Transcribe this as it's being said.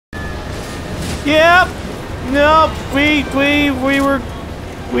Yep. Nope. We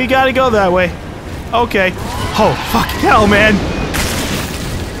gotta go that way. Okay. Oh, fucking hell, man.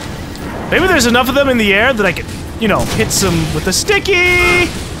 Maybe there's enough of them in the air that I could, you know, hit some with a sticky.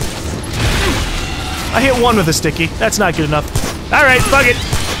 I hit one with a sticky. That's not good enough. All right, fuck it.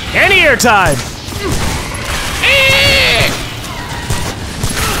 Anti-air time.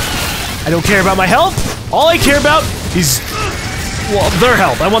 I don't care about my health. All I care about is, well, their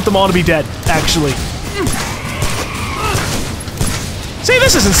health. I want them all to be dead, actually. See,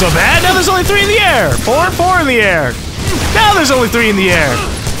 this isn't so bad. Now there's only 3 in the air. 4 in the air. Now there's only 3 in the air.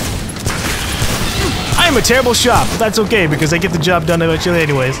 I am a terrible shot, but that's okay because I get the job done eventually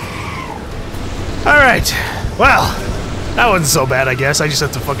anyways. Alright. Well, that wasn't so bad, I guess. I just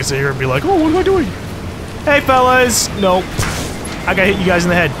have to fucking sit here and be like, oh, what am I doing? Hey, fellas. Nope. I gotta hit you guys in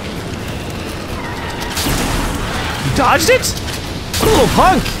the head. You dodged it? What a little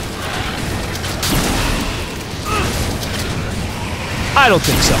punk. I don't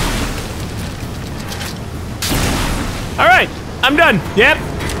think so. Alright, I'm done. Yep.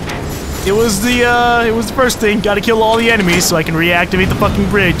 It was the first thing. Gotta kill all the enemies so I can reactivate the fucking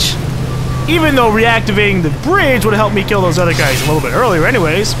bridge. Even though reactivating the bridge would have helped me kill those other guys a little bit earlier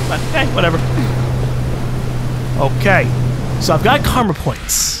anyways. But, whatever. Okay. So I've got karma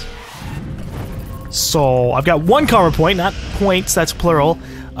points. So I've got 1 karma point, not points, that's plural.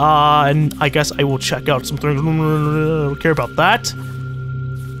 And I guess I will check out some things. I don't care about that.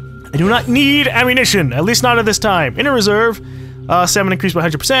 I do not need ammunition, at least not at this time. Inner reserve, 7 increased by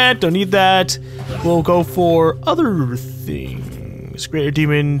 100%, don't need that. We'll go for other things. Greater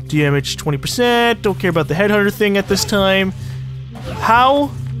demon damage 20%, don't care about the headhunter thing at this time.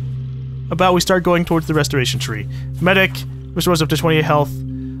 How about we start going towards the restoration tree? Medic, restores up to 28 health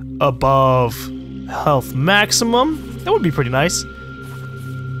above health maximum. That would be pretty nice.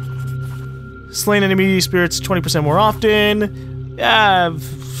 Slain enemy spirits 20% more often. Yeah,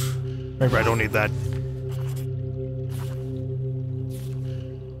 maybe I don't need that.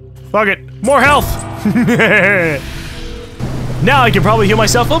 Fuck it, more health! Now I can probably heal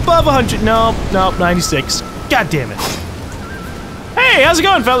myself above 100. Nope, 96. God damn it. Hey, how's it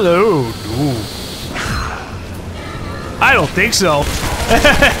going, fella? Ooh. I don't think so.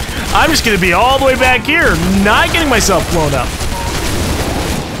 I'm just gonna be all the way back here, not getting myself blown up.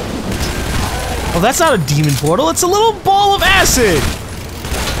 Oh, that's not a demon portal, it's a little ball of acid!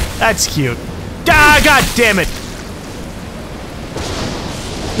 That's cute. Ah, god damn it!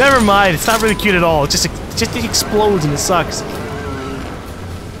 Never mind, it's not really cute at all, it just explodes and it sucks.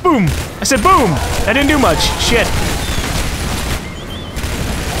 Boom! I said boom! I didn't do much. Shit.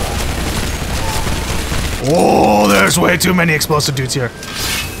 Oh, there's way too many explosive dudes here.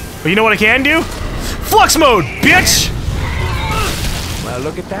 But you know what I can do? Flux mode, bitch! Well,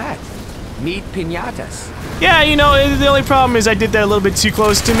 look at that. Meet piñatas. Yeah, you know, the only problem is I did that a little bit too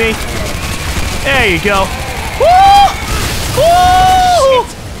close to me. There you go. Woo! Woo!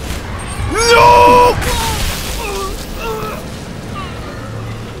 No!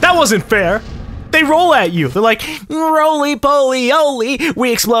 That wasn't fair. They roll at you. They're like, roly-poly-oly,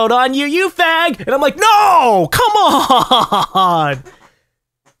 we explode on you, you fag! And I'm like, no! Come on!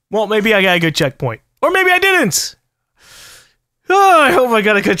 Well, maybe I got a good checkpoint. Or maybe I didn't! Oh, I hope I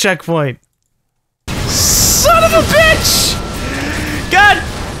got a good checkpoint. Son of a bitch! God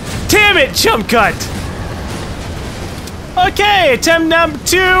damn it, jump cut! Okay, attempt number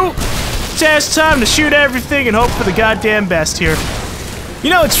 2. Just time to shoot everything and hope for the goddamn best here. You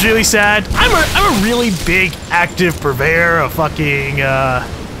know, it's really sad. I'm a really big active purveyor of fucking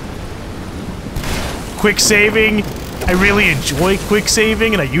quick saving. I really enjoy quick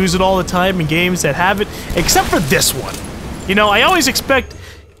saving and I use it all the time in games that have it, except for this one. You know, I always expect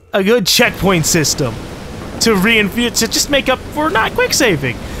a good checkpoint system to just make up for not quick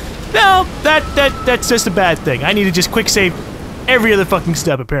saving. No, that's just a bad thing. I need to just quick save every other fucking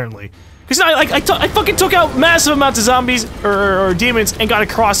step apparently. Because I fucking took out massive amounts of zombies or demons and got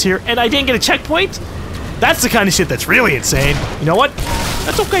across here and I didn't get a checkpoint? That's the kind of shit that's really insane. You know what?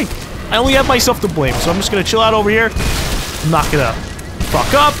 That's okay. I only have myself to blame, so I'm just gonna chill out over here, knock it up.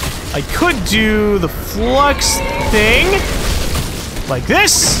 Fuck up. I could do the flux thing. Like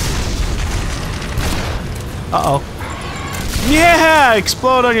this. Uh-oh. Yeah!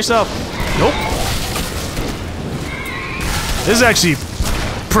 Explode on yourself. Nope. This is actually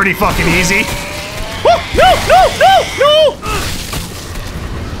pretty fucking easy. Woo! No! No! No! No!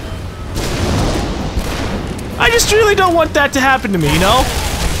 I just really don't want that to happen to me, you know?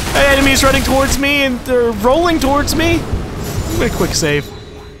 Enemies running towards me and they're rolling towards me. I'm gonna quick save.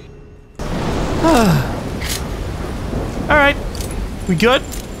 Alright. We good?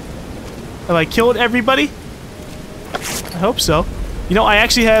 Have I killed everybody? I hope so. You know, I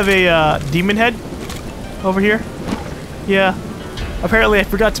actually have a demon head over here. Yeah. Apparently I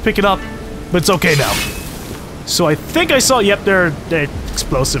forgot to pick it up, but it's okay now. So I think I saw, yep, they're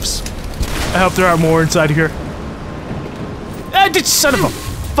explosives. I hope there are more inside here. Ah, son of a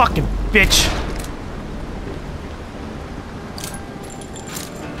fucking bitch.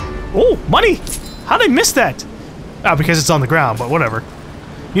 Oh, money! How'd I miss that? Oh, because it's on the ground, but whatever.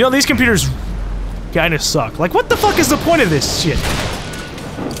 You know, these computers kinda suck. Like, what the fuck is the point of this shit?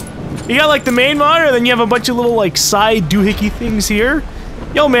 You got, like, the main monitor, then you have a bunch of little, like, side doohickey things here.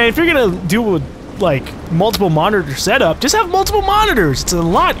 Yo, man, if you're gonna do a, like, multiple monitor setup, just have multiple monitors. It's a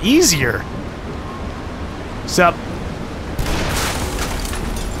lot easier. Sup?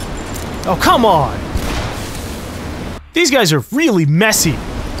 Oh, come on! These guys are really messy.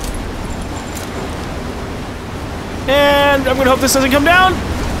 And I'm gonna hope this doesn't come down.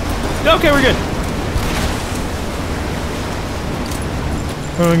 Okay, we're good.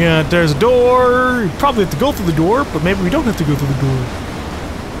 Oh god, there's a door. You probably have to go through the door, but maybe we don't have to go through the door.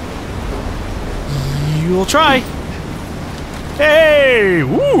 You'll try. Hey!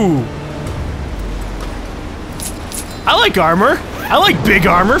 Woo! I like armor. I like big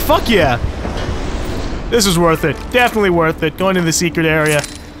armor. Fuck yeah. This is worth it. Definitely worth it. Going to the secret area.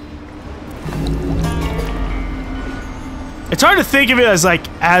 It's hard to think of it as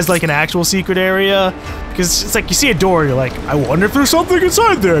like an actual secret area, because it's like you see a door, you're like, I wonder if there's something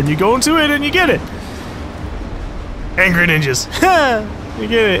inside there, and you go into it and you get it. Angry ninjas. You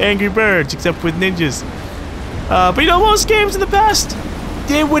get it, Angry Birds, except with ninjas. But you know, most games in the past,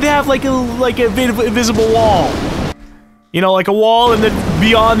 they would have like a invisible wall. You know, like a wall, and then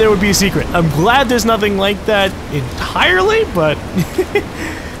beyond there would be a secret. I'm glad there's nothing like that entirely, but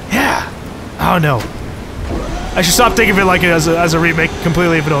yeah, I don't know. I should stop thinking of it like it as a remake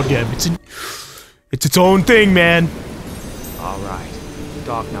completely of an old game. It's its own thing, man. All right,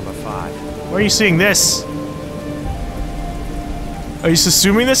 dock number 5. Where are you seeing this? Are you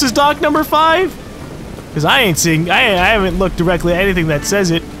assuming this is dock number 5? Because I ain't seeing. I haven't looked directly at anything that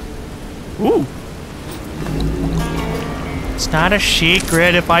says it. Ooh. It's not a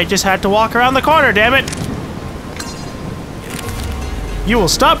secret if I just had to walk around the corner, damn it! You will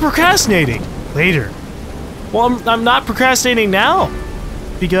stop procrastinating later. Well, I'm not procrastinating now,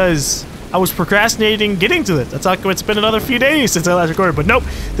 because I was procrastinating getting to it. That's how it's been another few days since I last recorded. But nope,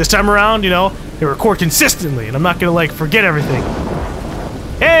 this time around, you know, they record consistently, and I'm not gonna, like, forget everything.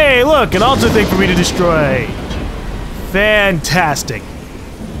 Hey, look, an altar thing for me to destroy. Fantastic.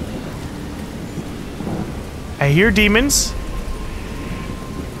 I hear demons.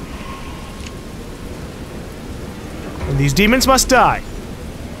 And these demons must die.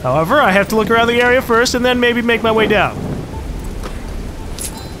 However, I have to look around the area first and then maybe make my way down.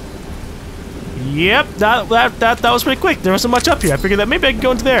 Yep, that was pretty quick. There wasn't much up here. I figured that maybe I could go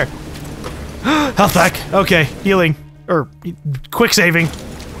into there. Health back. Okay, healing. Or, quick saving.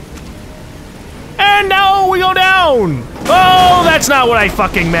 And now we go down! Oh, that's not what I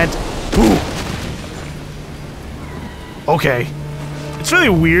fucking meant. Ooh. Okay. It's really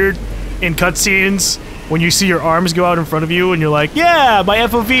weird in cutscenes when you see your arms go out in front of you and you're like, yeah, my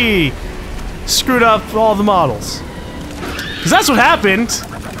FOV screwed up all the models. Because that's what happened.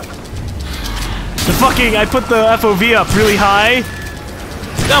 I put the FOV up really high.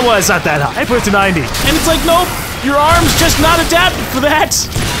 No, well, it's not that high. I put it to 90. And it's like, nope, your arm's just not adapted for that.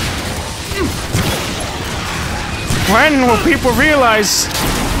 When will people realize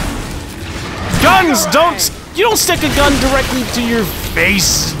guns you don't stick a gun directly to your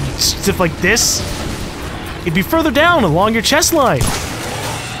face, stuff like this. It'd be further down along your chest line.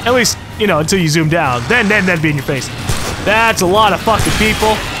 At least, you know, until you zoom down. Then that'd be in your face. That's a lot of fucking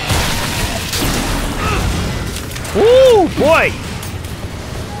people. Ooh, boy.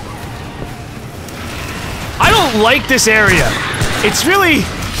 I don't like this area. It's really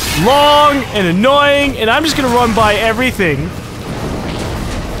long and annoying, and I'm just gonna run by everything.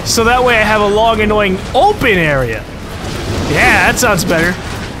 So that way I have a long, annoying, open area. Yeah, that sounds better.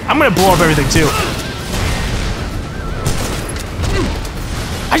 I'm gonna blow up everything, too.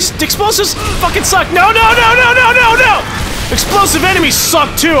 Explosives fucking suck. No, no, no, no, no, no, no! Explosive enemies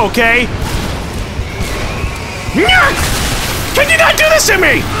suck, too, okay? Can you not do this to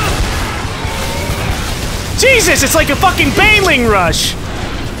me? Jesus, it's like a fucking baneling rush.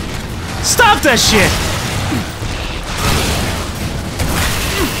 Stop that shit.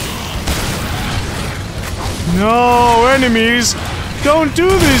 No, enemies, don't do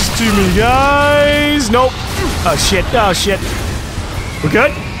this to me, guys. Nope. Oh, shit. Oh, shit. We're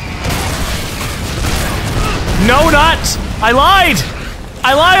good? No, not. I lied.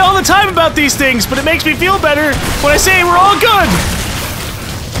 I lie all the the time about these things, but it makes me feel better when I say we're all good.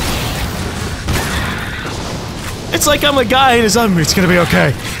 It's like I'm a guy in his army. It's gonna be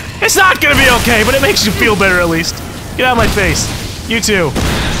okay. It's not gonna be okay, but it makes you feel better at least. Get out of my face. You too.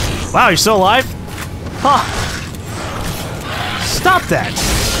 Wow, you're still alive? Huh. Stop that.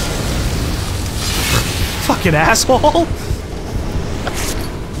 Fucking asshole.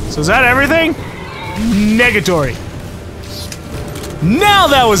 So is that everything? Negatory. Now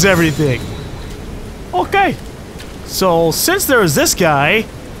that was everything. Okay. So since there was this guy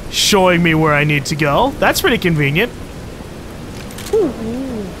showing me where I need to go, that's pretty convenient. Ooh.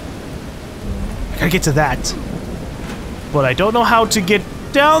 I gotta get to that. But I don't know how to get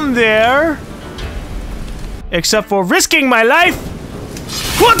down there. Except for risking my life.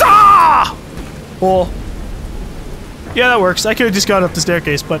 Wata! Oh. Yeah, that works. I could have just gone up the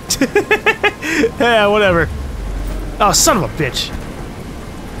staircase, but yeah, whatever. Oh, son of a bitch.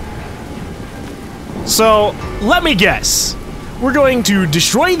 So, let me guess. We're going to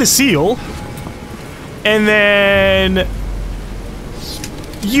destroy the seal and then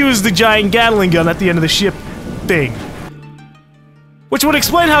use the giant Gatling gun at the end of the ship thing. Which would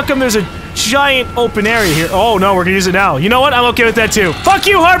explain how come there's a giant open area here. Oh no, we're gonna use it now. You know what? I'm okay with that too. Fuck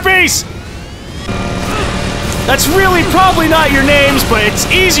you, Harpies! That's really probably not your names, but it's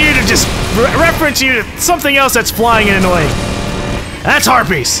easier to just reference you to something else that's flying and annoying. That's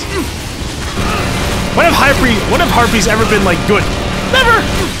Harpies. When have Harpies ever been, like, good? Never!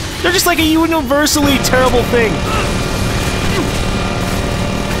 They're just like a universally terrible thing.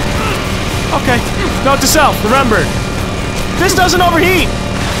 Okay. Note to self, remember. This doesn't overheat,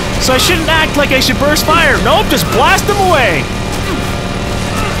 so I shouldn't act like I should burst fire. Nope, just blast them away.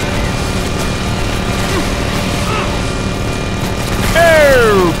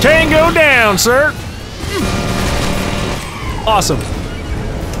 Oh, tango down, sir. Awesome.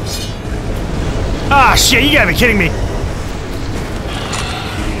 Ah, shit, you gotta be kidding me.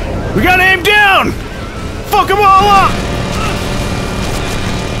 We gotta aim down! Fuck them all up!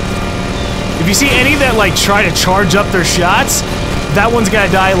 If you see any that, like, try to charge up their shots, that one's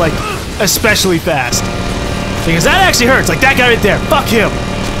gonna die, like, especially fast. Because that actually hurts, like that guy right there. Fuck him!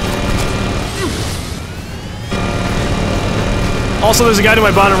 Also, there's a guy to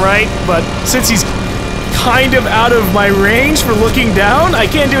my bottom right, but since he's kind of out of my range for looking down, I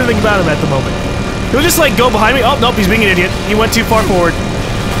can't do anything about him at the moment. He'll just, like, go behind me. Oh, nope, he's being an idiot. He went too far forward.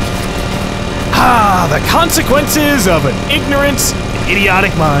 Ah, the consequences of an ignorant,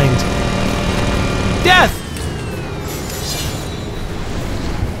 idiotic mind. Death!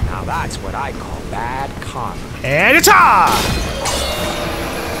 Now that's what I call bad karma. And it's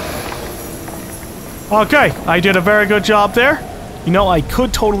okay, I did a very good job there. You know, I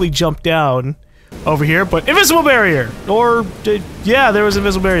could totally jump down over here, but invisible barrier! Or, yeah, there was an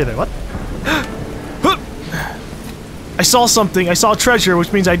invisible barrier there. What? I saw something, I saw treasure,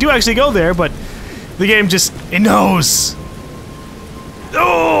 which means I do actually go there, but the game just, it knows.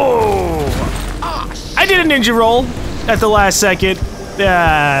 Oh! I did a ninja roll at the last second.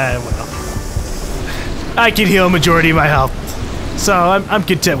 Well. I can heal a majority of my health. So I'm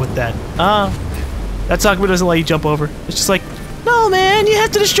content with that. That Sakura doesn't let you jump over. It's just like, no man, you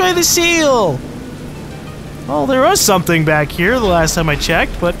have to destroy the seal! Well, there was something back here the last time I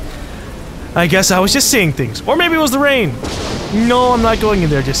checked, but I guess I was just seeing things. Or maybe it was the rain. No, I'm not going in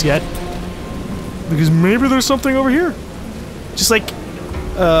there just yet. Because maybe there's something over here. Just like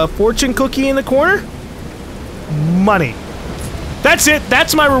a fortune cookie in the corner? Money. That's it.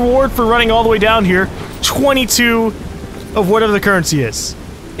 That's my reward for running all the way down here. 22 of whatever the currency is.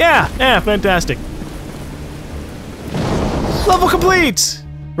 Yeah, fantastic. Level complete!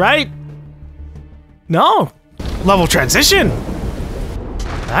 Right? No. Level transition!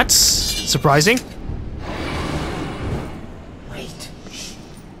 That's surprising. Wait.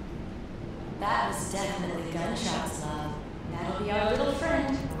 That was definitely gunshots, love. That'll be our little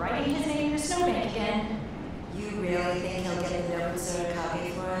friend, writing his name in the snowbank again. You really think he'll get the Nobitsura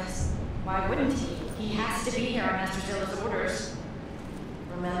Kage for us? Why wouldn't he? He has to be here on Master Zilla's orders.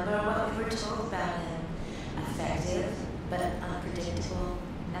 Remember what we were told about him? Effective, but unpredictable.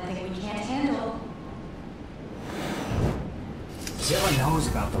 Nothing we can't handle. Zilla knows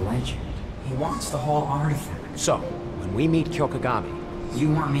about the legend. He wants the whole artifact. So, when we meet Kyokugami... You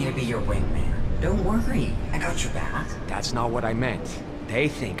want me to be your wingman? Don't worry, I got your back. That's not what I meant. They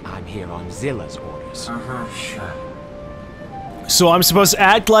think I'm here on Zilla's orders. Sure. So I'm supposed to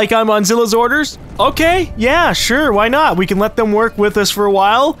act like I'm on Zilla's orders? Okay, yeah, sure, why not? We can let them work with us for a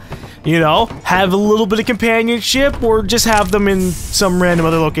while. You know, have a little bit of companionship, or just have them in some random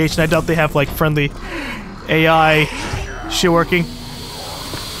other location. I doubt they have, like, friendly AI shit working.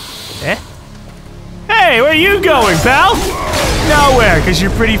 Eh? Hey, where are you going, pal? Nowhere, because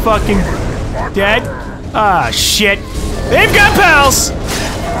you're pretty fucking dead. Ah, shit. They've got pals!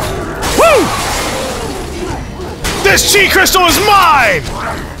 Woo! This chi crystal is mine!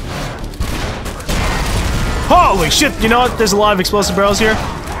 Holy shit, you know what? There's a lot of explosive barrels here.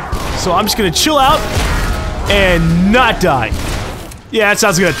 So I'm just gonna chill out and not die. Yeah, that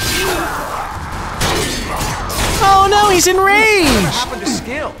sounds good. Oh no, he's enraged! What happened to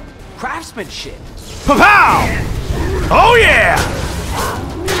skill? Craftsmanship. Pow! Oh yeah!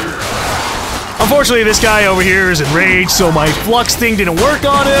 Unfortunately, this guy over here is enraged, so my flux thing didn't work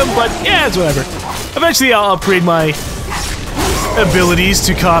on him, but yeah, it's whatever. Eventually, I'll upgrade my abilities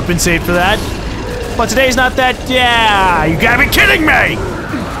to compensate for that. But today's not that. Yeah, you gotta be kidding me!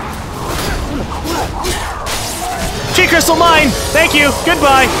 Chi crystal mine! Thank you!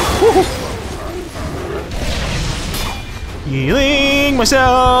 Goodbye! Healing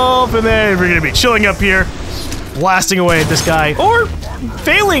myself, and then we're gonna be chilling up here, blasting away at this guy, or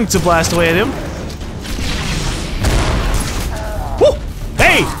failing to blast away at him. Woo!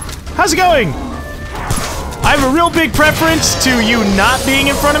 Hey! How's it going? I have a real big preference to you not being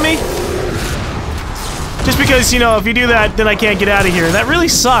in front of me. Just because, you know, if you do that, then I can't get out of here. That really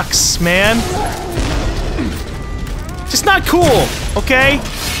sucks, man. Just not cool, okay?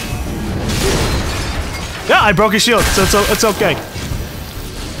 Yeah, I broke his shield, so it's okay.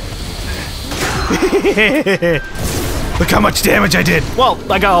 Look how much damage I did. Well,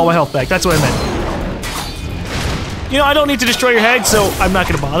 I got all my health back. That's what I meant. You know, I don't need to destroy your head, so I'm not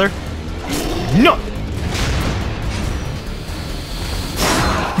gonna bother. No.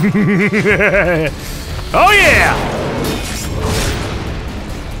 Oh yeah!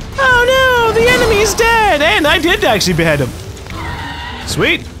 Oh no, the enemy's dead, and I did actually behead him.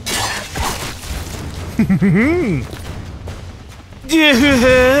 Sweet.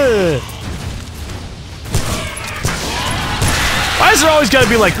 Why is there always gotta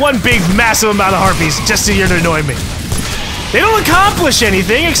be like one big massive amount of harpies just here to annoy me? They don't accomplish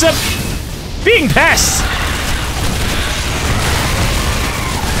anything except being pests.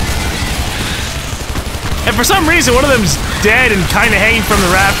 And for some reason, one of them's dead and kind of hanging from the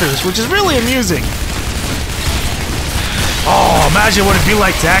rafters, which is really amusing. Oh, imagine what it'd be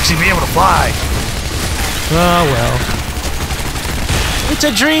like to actually be able to fly. Oh, well. It's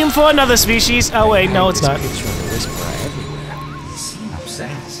a dream for another species. Oh, wait, no, it's not. You seem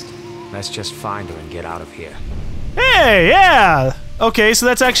obsessed. Let's just find her and get out of here. Hey, yeah! Okay, so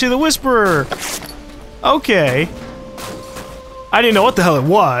that's actually the Whisperer. Okay. I didn't know what the hell it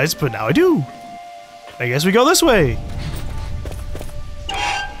was, but now I do. I guess we go this way.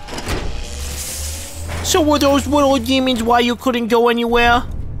 So were those little demons why you couldn't go anywhere?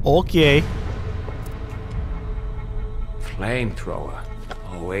 Okay. Flamethrower.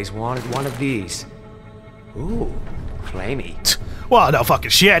 Always wanted one of these. Ooh, flamey. Well, no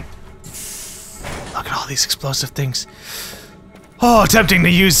fucking shit. Look at all these explosive things. Oh, tempting to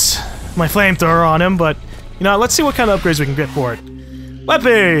use my flamethrower on him, but you know, let's see what kind of upgrades we can get for it.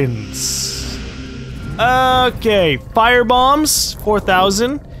 Weapons. Okay, fire bombs,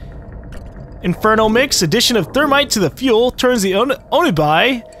 4,000. Inferno mix, addition of thermite to the fuel turns the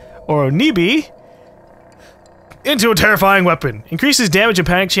Onibi, or Onibi, into a terrifying weapon. Increases damage and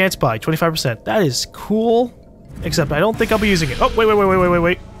panic chance by 25%. That is cool, except I don't think I'll be using it. Oh,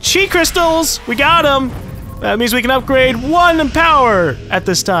 wait. Chi crystals! We got them! That means we can upgrade 1 in power at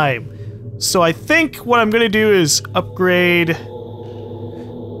this time. So I think what I'm gonna do is upgrade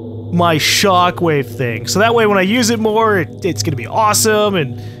my shockwave thing. So that way when I use it more, it's gonna be awesome,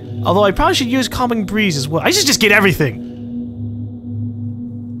 and although I probably should use calming breeze as well. I should just get everything.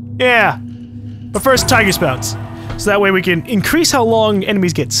 Yeah. But first, tiger spouts. So that way we can increase how long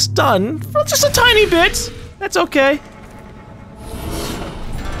enemies get stunned for just a tiny bit. That's okay.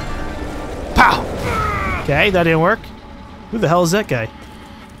 Pow! Okay, that didn't work. Who the hell is that guy?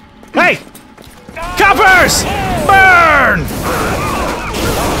 Hey! Coppers! Burn!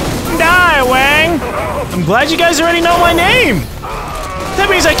 Die, Wang! I'm glad you guys already know my name! That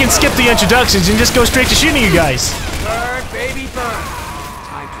means I can skip the introductions and just go straight to shooting you guys. Burn, baby, burn.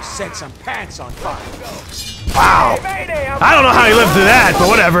 Time to set some pants on fire. Wow! I don't know how you lived through that, but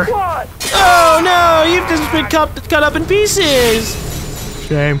whatever. Oh no, you've just been cut up in pieces!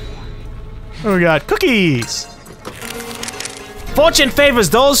 Shame. What do we got? Cookies! Fortune favors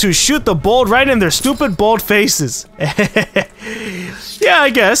those who shoot the bold right in their stupid bold faces. Yeah, I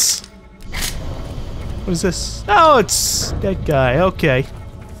guess. What is this? Oh, it's that guy. Okay.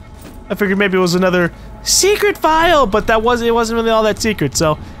 I figured maybe it was another secret file, but it wasn't really all that secret,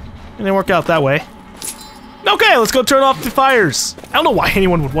 so it didn't work out that way. Okay, let's go turn off the fires. I don't know why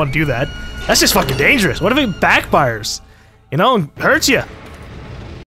anyone would want to do that. That's just fucking dangerous. What if it backfires? You know, and hurts you?